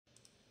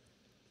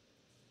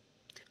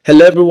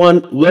Hello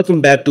everyone,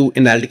 welcome back to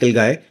Analytical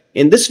Guy.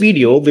 In this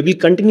video, we will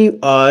continue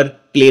our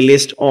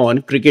playlist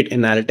on cricket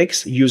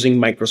analytics using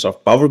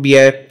Microsoft Power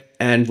BI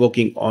and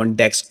working on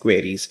DAX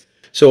queries.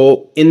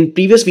 So in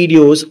previous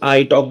videos,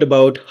 I talked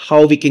about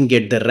how we can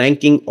get the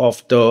ranking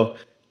of the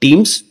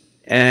teams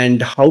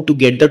and how to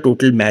get the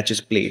total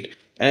matches played.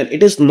 And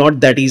it is not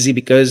that easy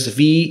because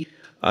we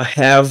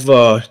have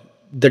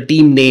the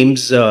team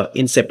names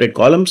in separate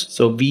columns.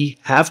 So we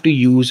have to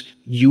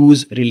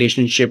use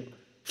relationship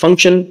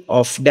function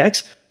of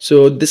DAX.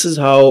 So this is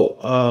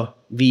how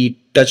we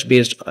touch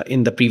based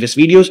in the previous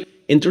videos.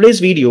 In today's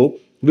video,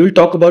 we will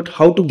talk about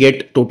how to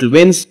get total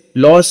wins,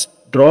 loss,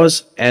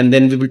 draws, and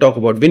then we will talk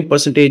about win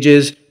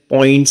percentages,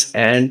 points,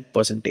 and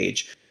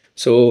percentage.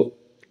 So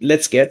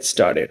let's get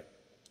started.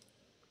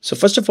 So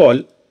first of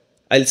all,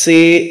 I'll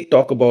say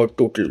talk about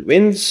total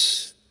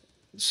wins.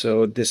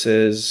 So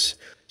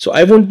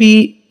I won't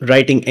be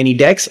writing any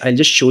DAX. I'll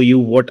just show you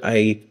what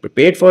I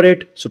prepared for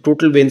it. So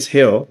total wins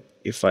here,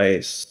 if I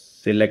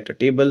select a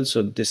table,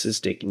 so this is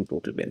taking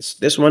total wins,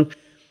 this one.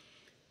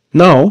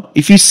 Now,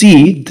 if you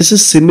see, this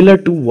is similar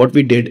to what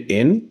we did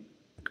in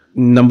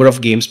number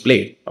of games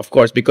played, of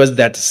course, because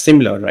that's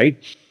similar,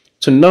 right?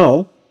 So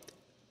now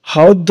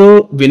how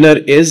the winner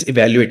is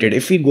evaluated,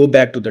 if we go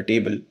back to the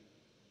table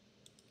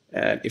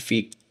and if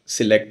we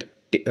select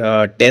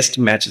test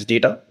matches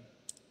data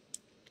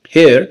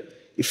here,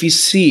 if we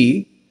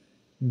see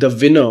the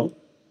winner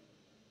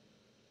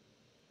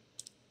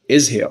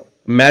is here,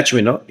 match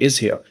winner is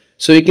here.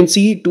 So you can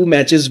see two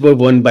matches were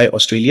won by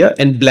Australia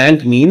and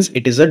blank means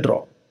it is a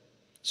draw.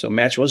 So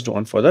match was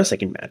drawn for the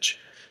second match,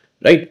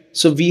 right?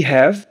 So we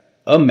have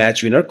a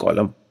match winner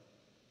column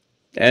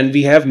and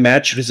we have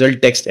match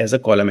result text as a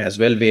column as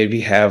well, where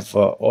we have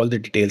all the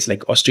details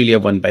like Australia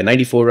won by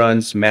 94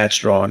 runs,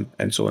 match drawn,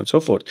 and so on and so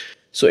forth.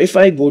 So if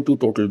I go to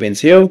total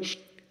wins here,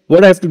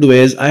 what I have to do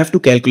is I have to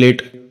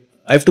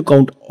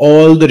count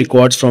all the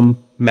records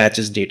from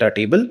matches data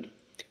table,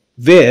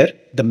 where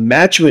the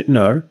match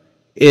winner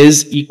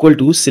is equal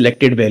to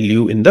selected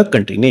value in the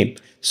country name.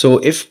 So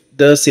if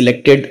the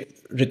selected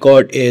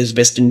record is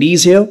West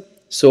Indies here,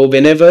 so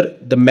whenever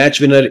the match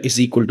winner is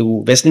equal to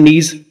West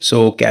Indies,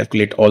 so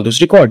calculate all those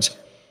records.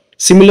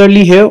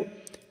 Similarly here,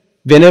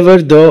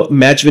 whenever the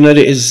match winner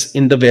is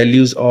in the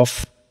values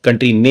of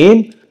country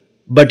name,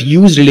 but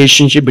use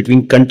relationship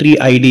between country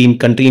ID and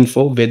country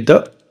info with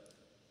the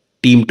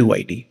team 2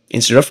 ID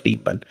instead of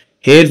team 1.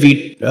 Here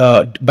we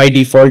by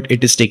default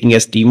it is taking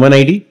as team 1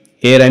 ID.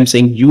 Here I'm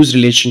saying use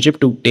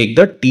relationship to take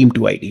the team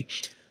 2 ID.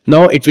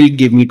 Now it will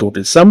give me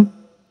total sum,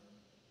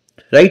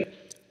 right?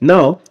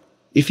 Now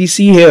if you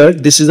see here,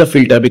 this is a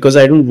filter because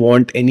I don't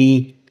want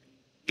any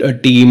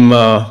team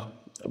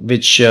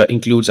which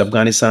includes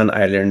Afghanistan,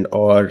 Ireland,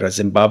 or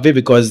Zimbabwe,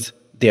 because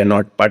they are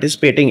not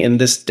participating in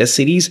this test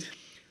series.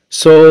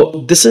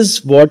 So this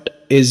is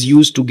what is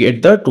used to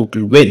get the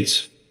total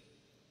wins.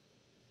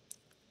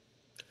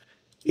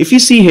 If you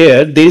see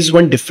here, there is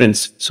one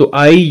difference. So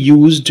I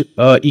used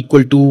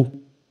equal to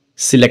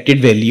selected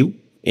value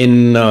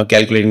in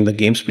calculating the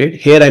games played.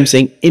 Here I'm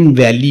saying in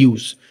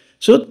values.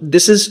 So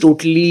this is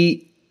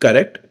totally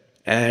correct,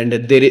 and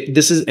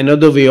this is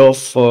another way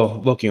of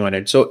working on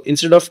it. So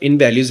instead of in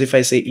values, if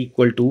I say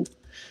equal to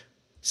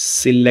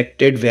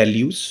selected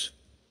values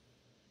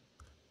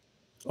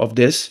of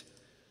this,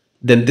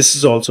 then this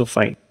is also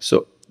fine.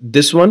 So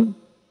this one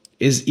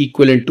is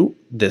equivalent to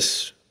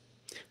this,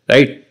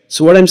 right?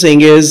 So what I'm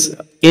saying is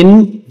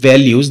in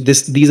values,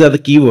 these are the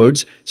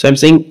keywords. So I'm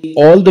saying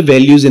all the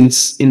values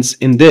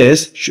in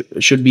this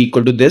should be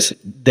equal to this,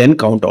 then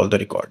count all the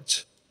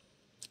records,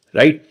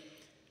 right?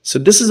 So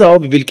this is how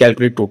we will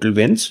calculate total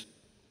wins.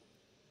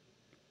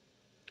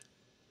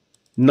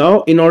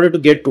 Now, in order to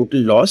get total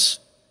loss,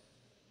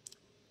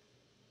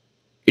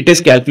 it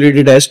is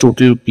calculated as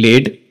total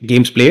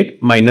games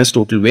played minus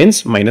total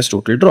wins minus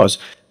total draws.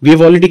 We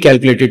have already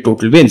calculated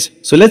total wins.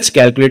 So let's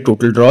calculate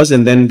total draws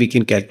and then we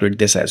can calculate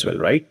this as well,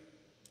 right?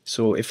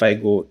 So if I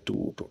go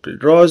to total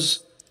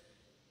draws,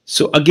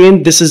 so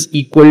again, this is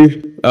equal,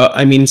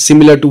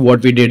 similar to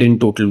what we did in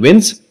total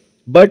wins,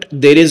 but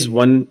there is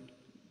one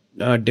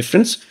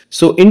difference.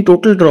 So in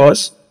total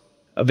draws,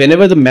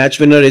 whenever the match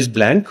winner is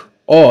blank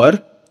or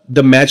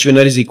the match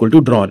winner is equal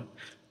to drawn,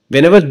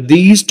 whenever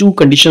these two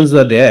conditions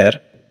are there,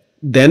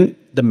 then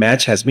the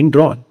match has been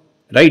drawn,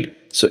 right?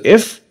 So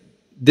if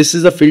this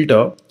is a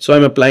filter, so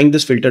I'm applying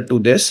this filter to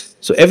this,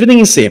 so everything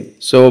is same.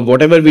 So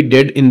whatever we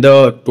did in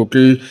the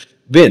total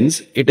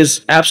wins, it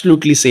is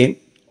absolutely same.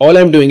 All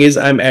I'm doing is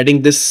I'm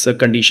adding this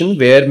condition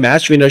where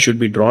match winner should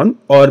be drawn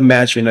or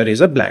match winner is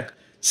a blank.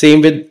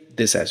 Same with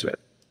this as well.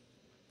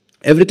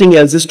 Everything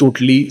else is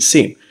totally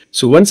same.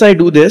 So once I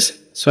do this,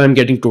 so I'm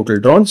getting total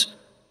draws.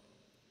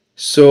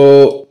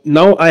 So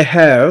now I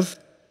have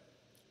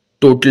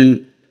total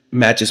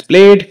matches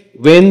played,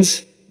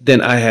 wins, then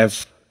I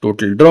have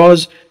total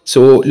draws.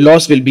 So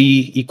loss will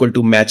be equal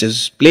to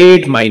matches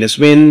played minus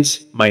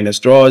wins minus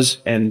draws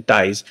and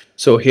ties.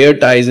 So here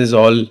ties is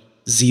all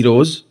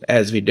zeros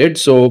as we did.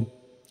 So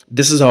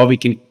this is how we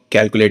can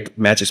calculate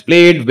matches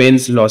played,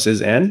 wins,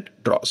 losses, and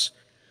draws.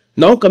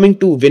 Now coming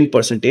to win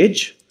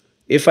percentage,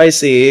 if I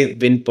say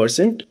win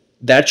percent,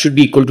 that should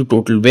be equal to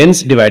total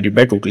wins divided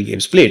by total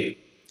games played.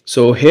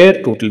 So here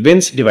total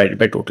wins divided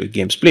by total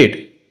games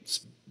played.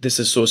 This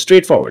is so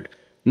straightforward.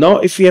 Now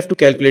if we have to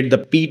calculate the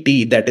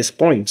PT, that is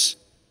points.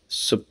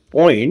 So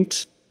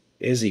points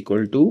is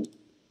equal to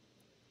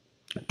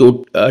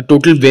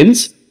total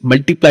wins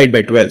multiplied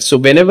by 12. So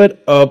whenever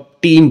a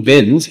team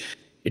wins,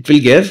 it will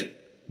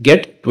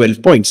get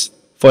 12 points.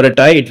 For a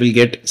tie, it will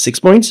get 6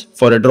 points.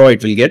 For a draw,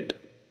 it will get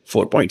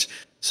 4 points.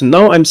 So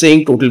now I'm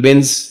saying total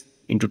wins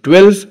into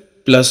 12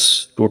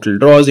 plus total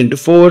draws into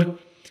 4.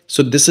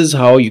 So this is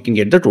how you can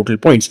get the total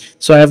points.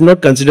 So I have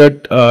not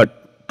considered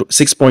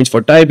 6 points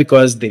for tie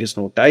because there is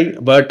no tie,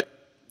 but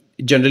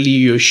generally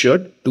you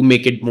should to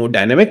make it more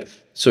dynamic.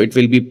 So it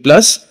will be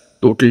plus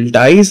total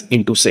ties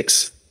into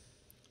 6.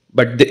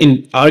 But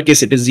in our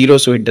case, it is 0,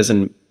 so it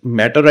doesn't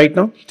matter right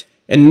now.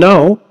 And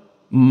now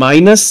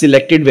minus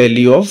selected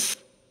value of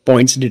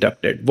points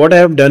deducted. What I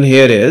have done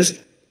here is,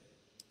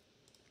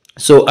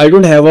 so I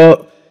don't have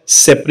a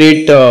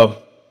separate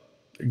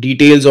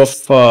details of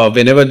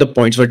whenever the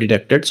points were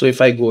deducted. So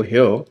if I go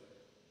here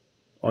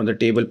on the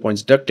table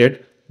points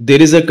deducted,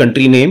 there is a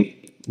country name,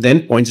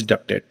 then points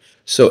deducted.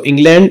 So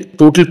England,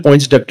 total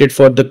points deducted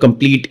for the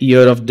complete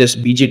year of this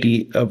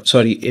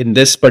BGT, in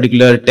this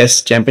particular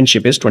test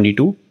championship is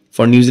 22.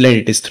 For New Zealand,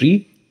 it is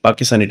 3.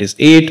 Pakistan, it is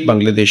 8.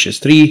 Bangladesh is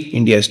 3.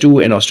 India is 2.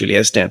 And Australia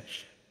is 10.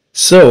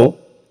 So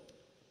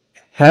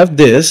have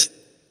this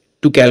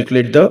to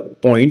calculate the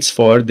points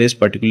for this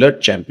particular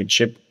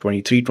championship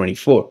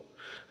 23-24.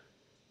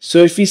 So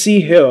if we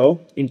see here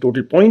in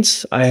total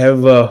points, I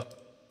have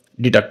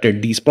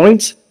deducted these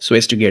points so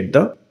as to get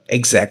the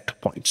exact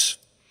points.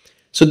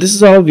 So this is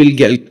how we'll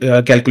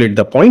calculate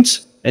the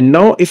points. And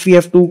now if we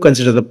have to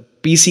consider the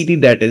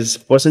PCT, that is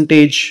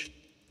percentage.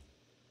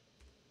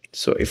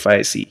 So if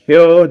I see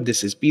here,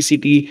 this is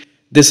PCT.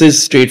 This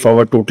is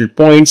straightforward total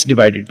points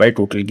divided by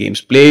total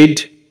games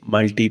played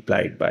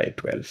multiplied by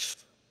 12.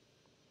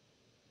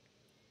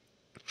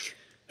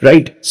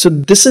 Right. So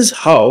this is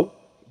how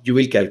you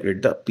will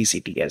calculate the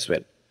PCT as well.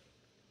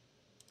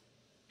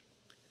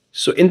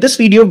 So in this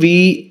video,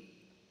 we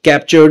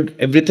captured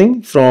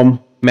everything from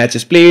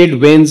matches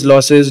played, wins,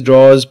 losses,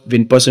 draws,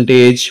 win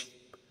percentage,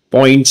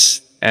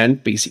 points,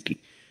 and PCT.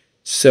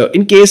 So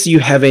in case you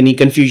have any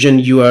confusion,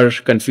 you are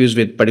confused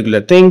with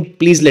particular thing,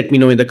 please let me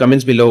know in the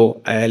comments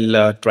below.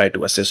 I'll try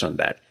to assist on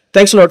that.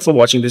 Thanks a lot for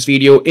watching this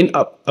video. In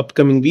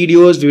upcoming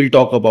videos, we will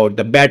talk about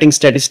the batting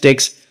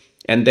statistics,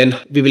 and then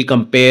we will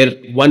compare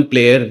one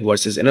player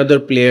versus another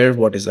player,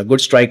 what is a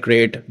good strike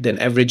rate, then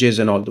averages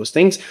and all those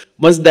things.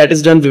 Once that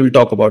is done, we will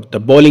talk about the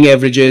bowling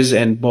averages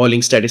and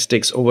bowling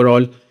statistics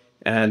overall.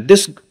 And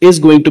this is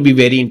going to be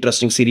very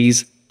interesting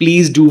series.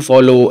 Please do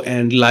follow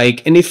and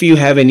like, and if you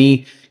have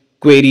any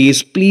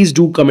queries, please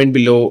do comment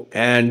below,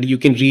 and you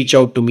can reach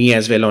out to me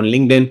as well on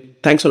LinkedIn.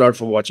 Thanks a lot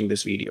for watching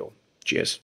this video. Cheers.